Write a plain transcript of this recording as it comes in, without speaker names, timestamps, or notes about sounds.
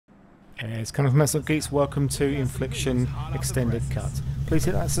It's Callum from Mess Up Geeks. Welcome to Infliction Extended Cut. Please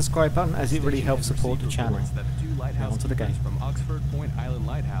hit that subscribe button as it really helps support the channel. Now onto the game. From Oxford Point Island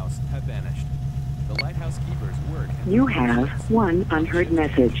Lighthouse have vanished. The lighthouse keepers work. You have one unheard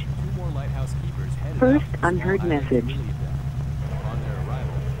message. Two more lighthouse keepers headed First out to the unheard small island to message. relieve them. Upon their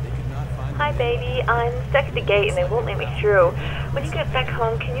arrival, they could not find Hi, baby. I'm stuck at the gate and they won't let me through. When you get back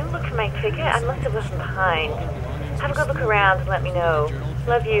home, can you look for my ticket? I must have left it behind. Have a good look around and let me know.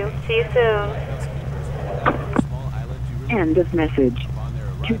 Love you. See you soon. End of message.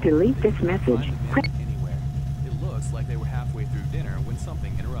 To delete this message, press anywhere. It looks like they were halfway through dinner when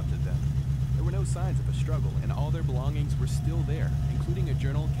something interrupted them. There were no signs of a struggle, and all their belongings were still there, including a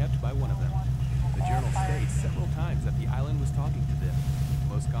journal kept by one of them. The journal states several times that the island was talking to them.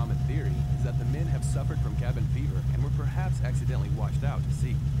 The most common theory is that the men have suffered from cabin fever and were perhaps accidentally washed out to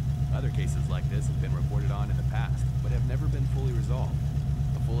sea. Other cases like this have been reported on in the past, but have never been fully resolved.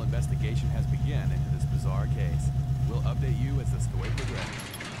 A full investigation has begun into this bizarre case. We'll update you as the story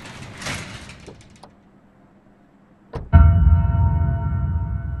progresses.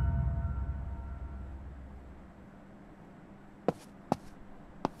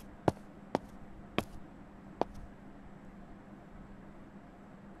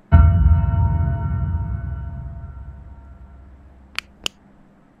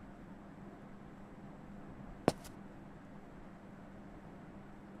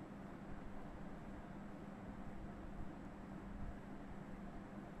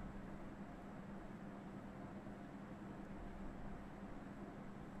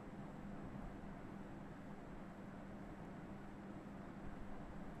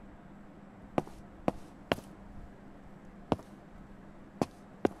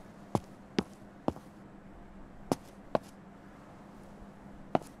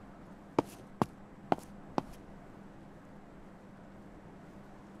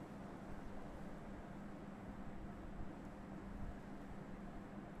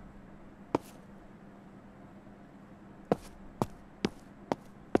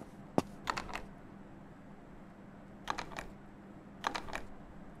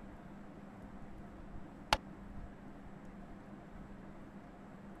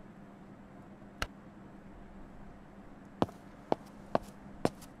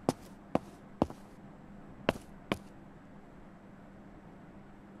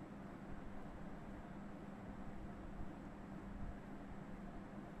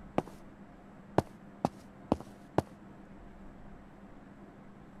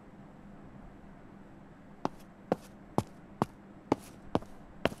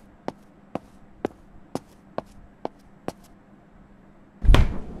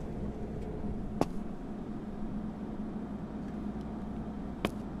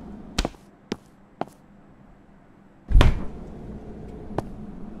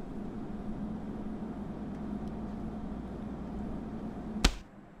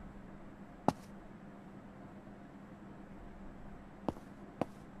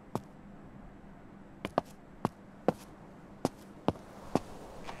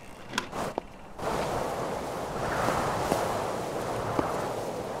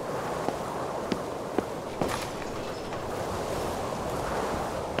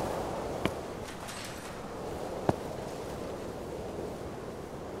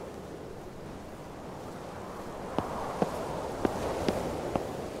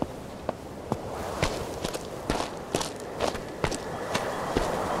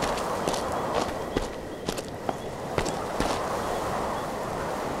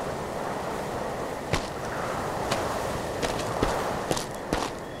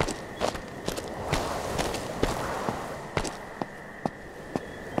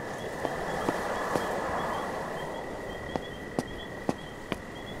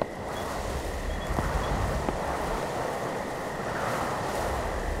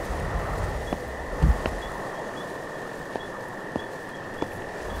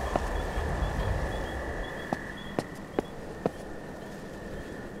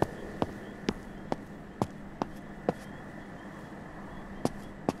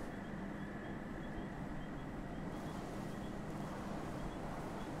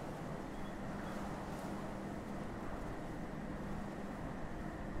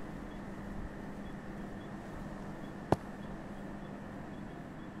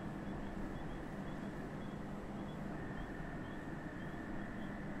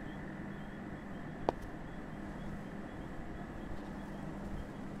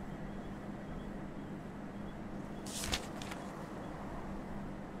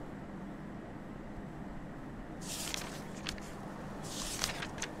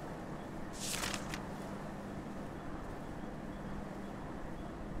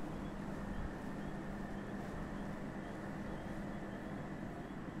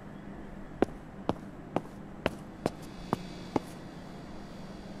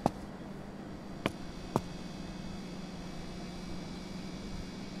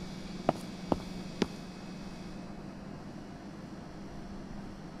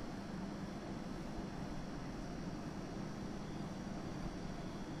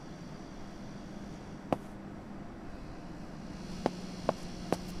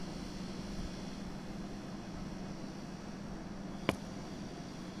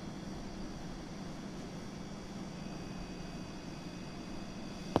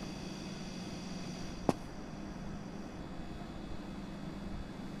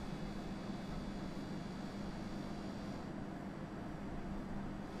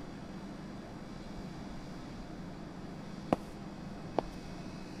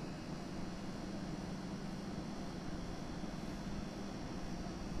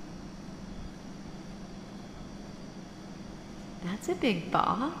 That's a big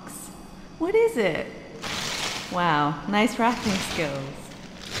box. What is it? Wow, nice wrapping skills.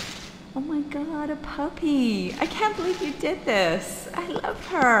 Oh my god, a puppy. I can't believe you did this. I love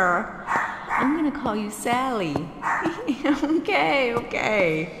her. I'm gonna call you Sally.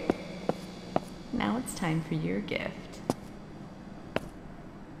 Okay. Now it's time for your gift.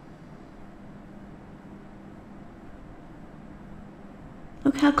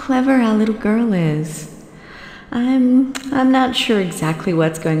 Look how clever our little girl is. I'm not sure exactly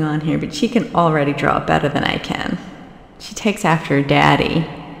what's going on here, but she can already draw better than I can. She takes after her daddy.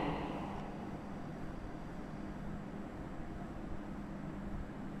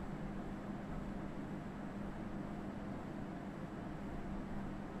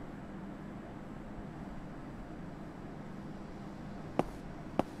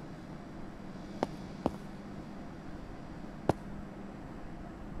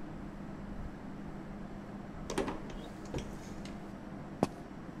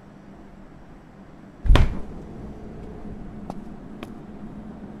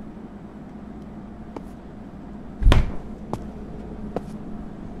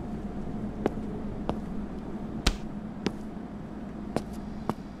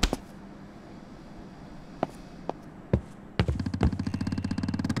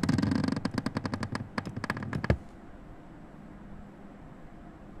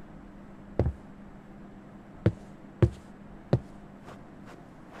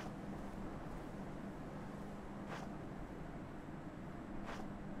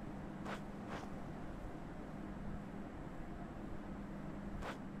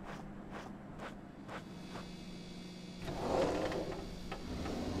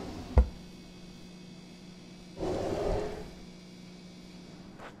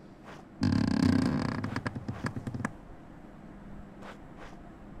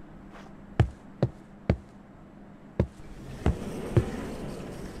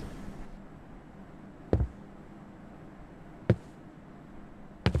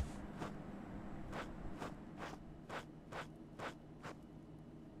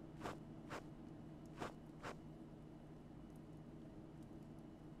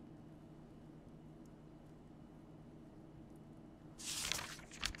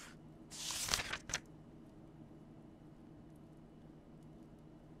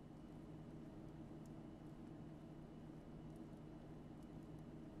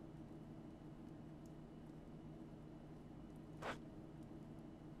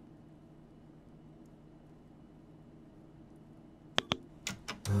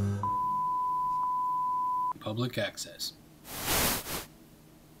 Public access.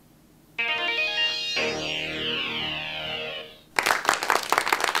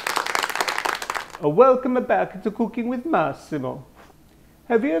 Welcome back to Cooking with Massimo.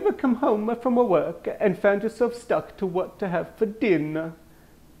 Have you ever come home from work and found yourself stuck to what to have for dinner?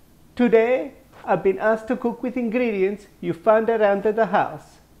 Today, I've been asked to cook with ingredients you find around the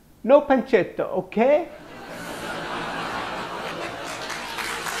house. No pancetta, okay?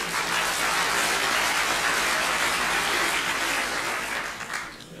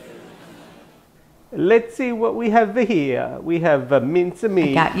 Let's see what we have here. We have mincemeat.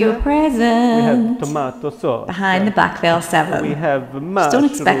 I got you a present. We have tomato sauce. Behind the Black Veil 7. We have Just mushrooms. don't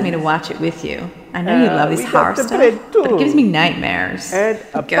expect me to watch it with you. I know you love this we horror got the stuff, bread but too. it gives me nightmares. And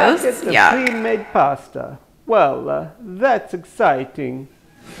a Ghosts? packet of Yuck. pre-made pasta. Well, that's exciting.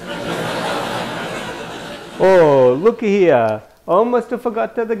 Oh, look here. Almost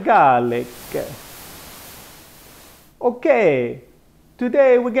forgot the garlic. Okay.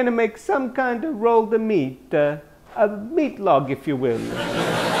 Today we're going to make some kind of rolled meat, a meat log if you will.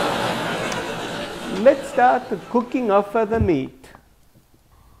 Let's start cooking off the meat.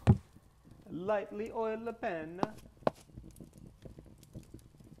 Lightly oil the pan.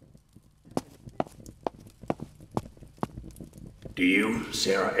 Do you,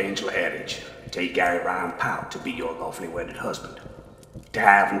 Sarah Angel Eddridge, take Gary Ryan Powell to be your lawfully wedded husband, to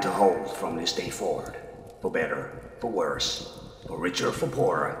have and to hold from this day forward, for better, for worse, for richer, for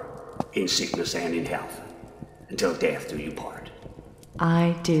poorer, in sickness and in health, until death do you part?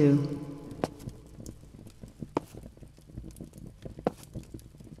 I do.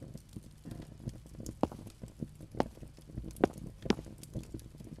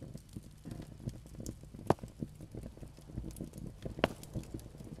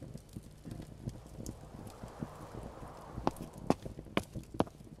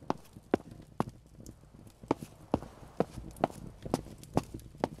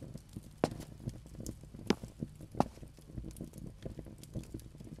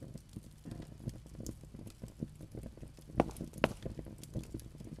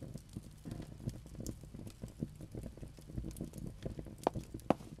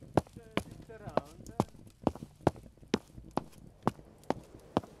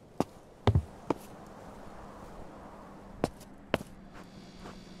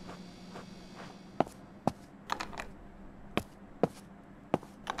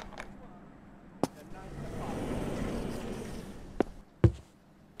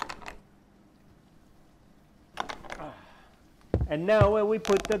 And now we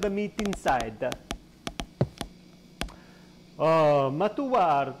put the meat inside. Oh, ma tu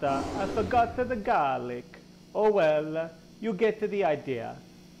guarda, I forgot the garlic. Oh well, you get the idea.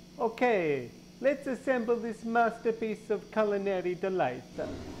 Okay, let's assemble this masterpiece of culinary delight.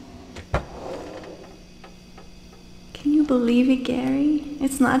 Can you believe it, Gary?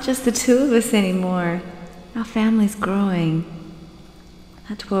 It's not just the two of us anymore. Our family's growing.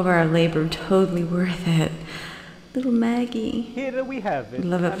 That 12-hour labor totally worth it. Little Maggie. Here we have it.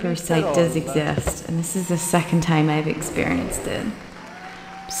 Love at first sight does exist, and this is the second time I've experienced it.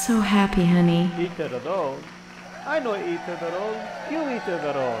 I'm so happy, honey. Eat it at all. I know eat it at all. You eat it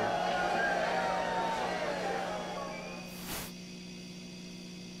at all.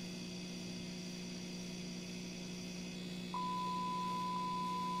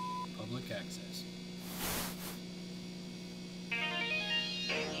 Public access.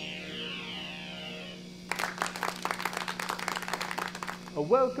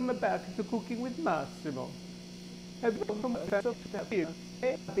 Welcome back to Cooking with Massimo. Have you come back to here?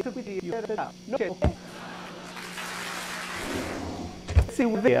 See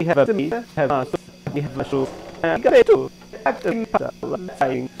what they have a meat, have a mushroom, and got it too. Acting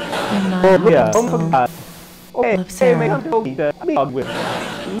saying, Oh yeah, love Sarah.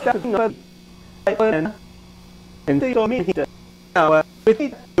 And they told me now with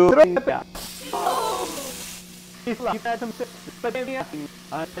it to bring it back. It's like that but maybe I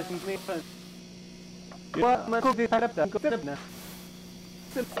just make fun. What my cook is up to go now.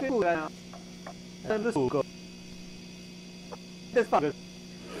 Simple now. And the school. This focus.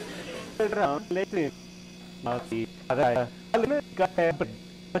 Around later. I'll see. I got there,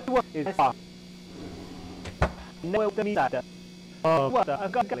 but what is far? No, the meat. Oh, what I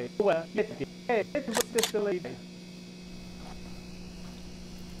got it. Well, hey, it was this lady.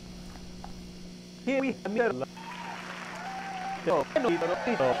 Here we have middle.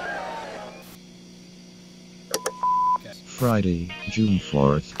 Friday, June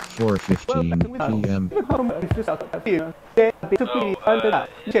 4th, 4:15 p.m. It's Mike here. I got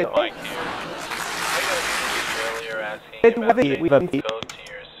a message earlier asking about changing the code to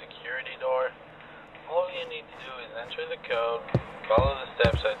your security door. All you need to do is enter the code, follow the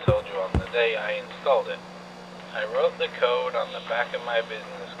steps I told you on the day I installed it. I wrote the code on the back of my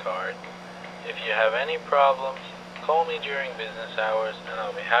business card. If you have any problems, call me during business hours and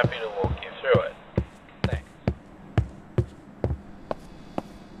I'll be happy to walk you through it. Thanks.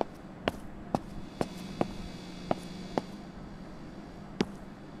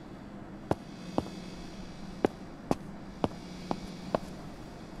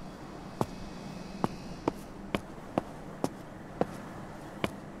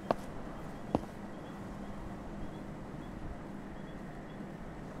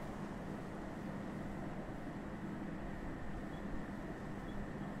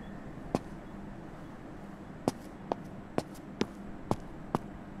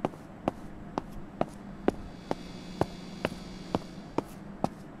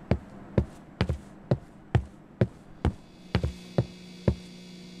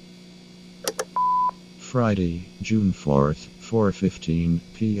 Friday, June 4th, 4:15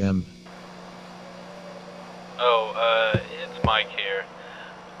 p.m. It's Mike here.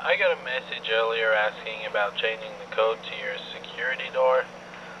 I got a message earlier asking about changing the code to your security door.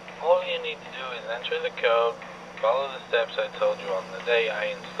 All you need to do is enter the code, follow the steps I told you on the day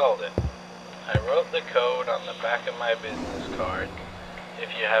I installed it. I wrote the code on the back of my business card. If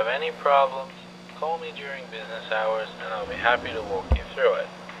you have any problems, call me during business hours and I'll be happy to walk you through it.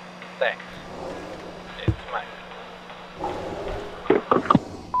 Thanks. It's Mike.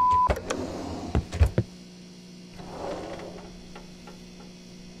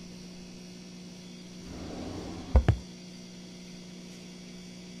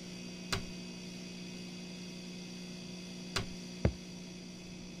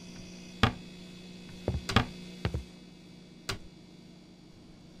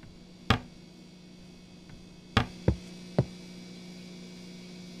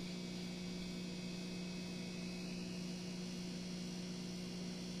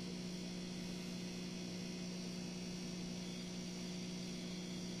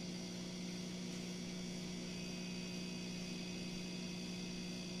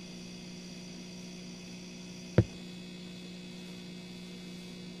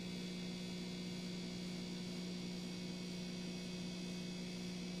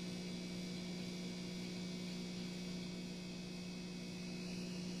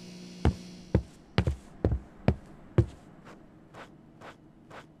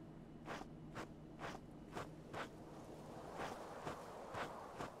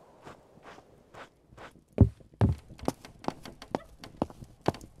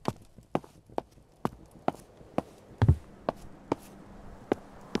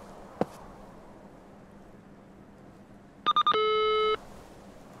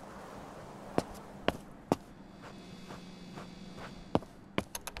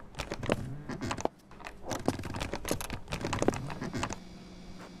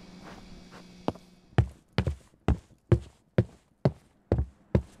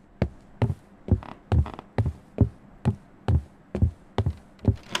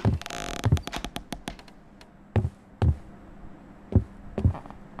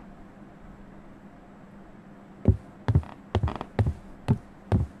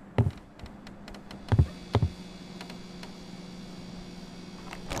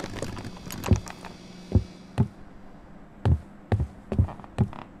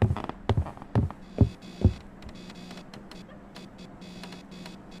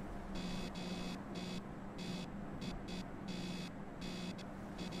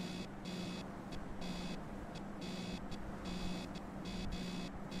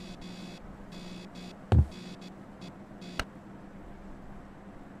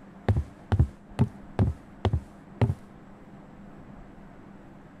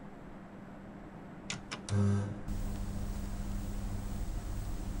 Oh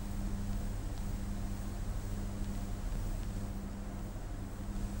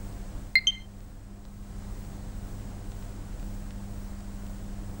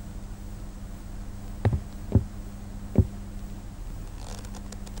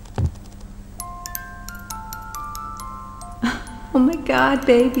my God,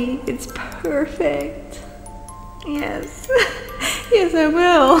 baby, it's perfect. Yes, yes I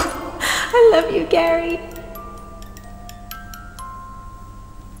will. I love you, Gary.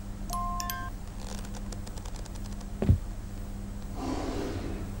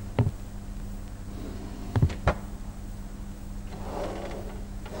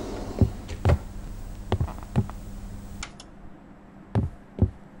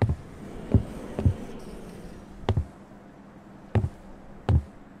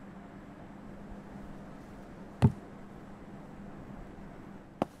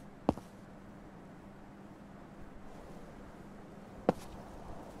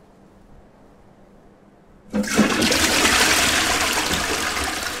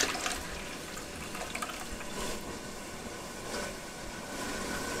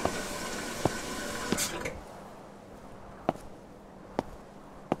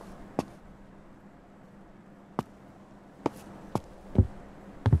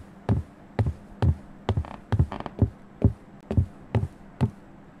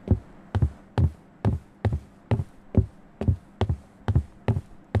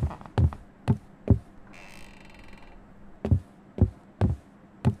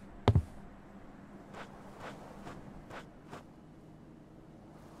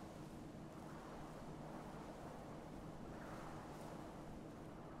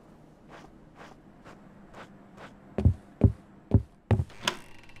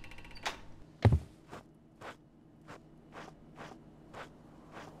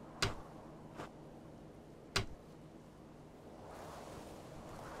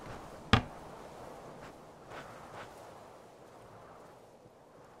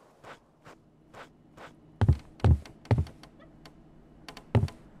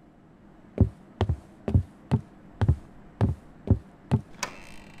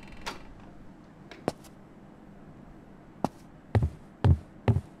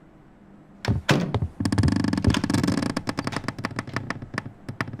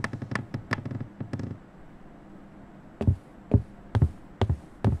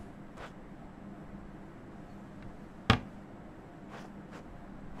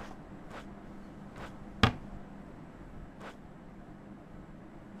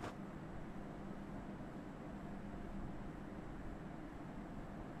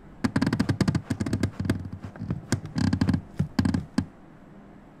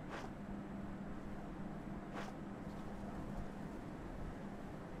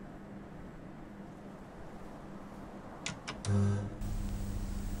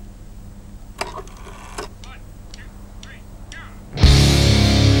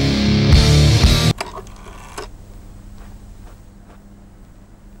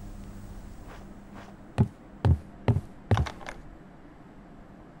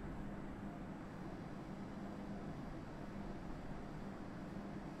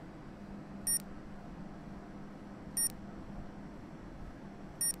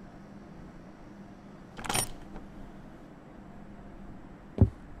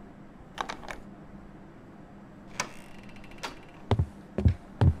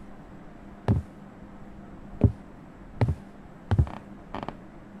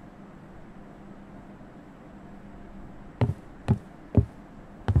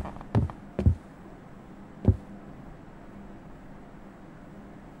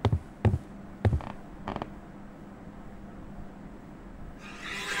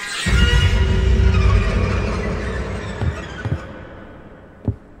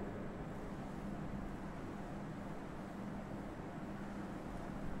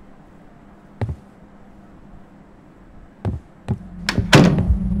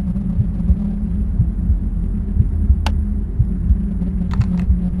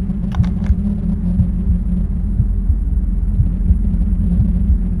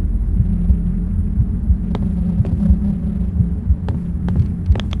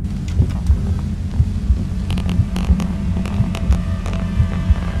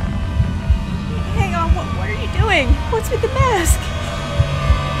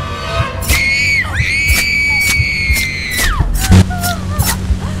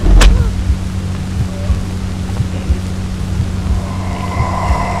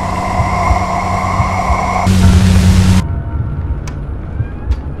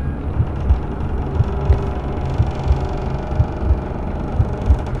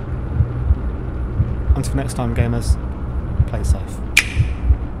 for next time, gamers. Play safe.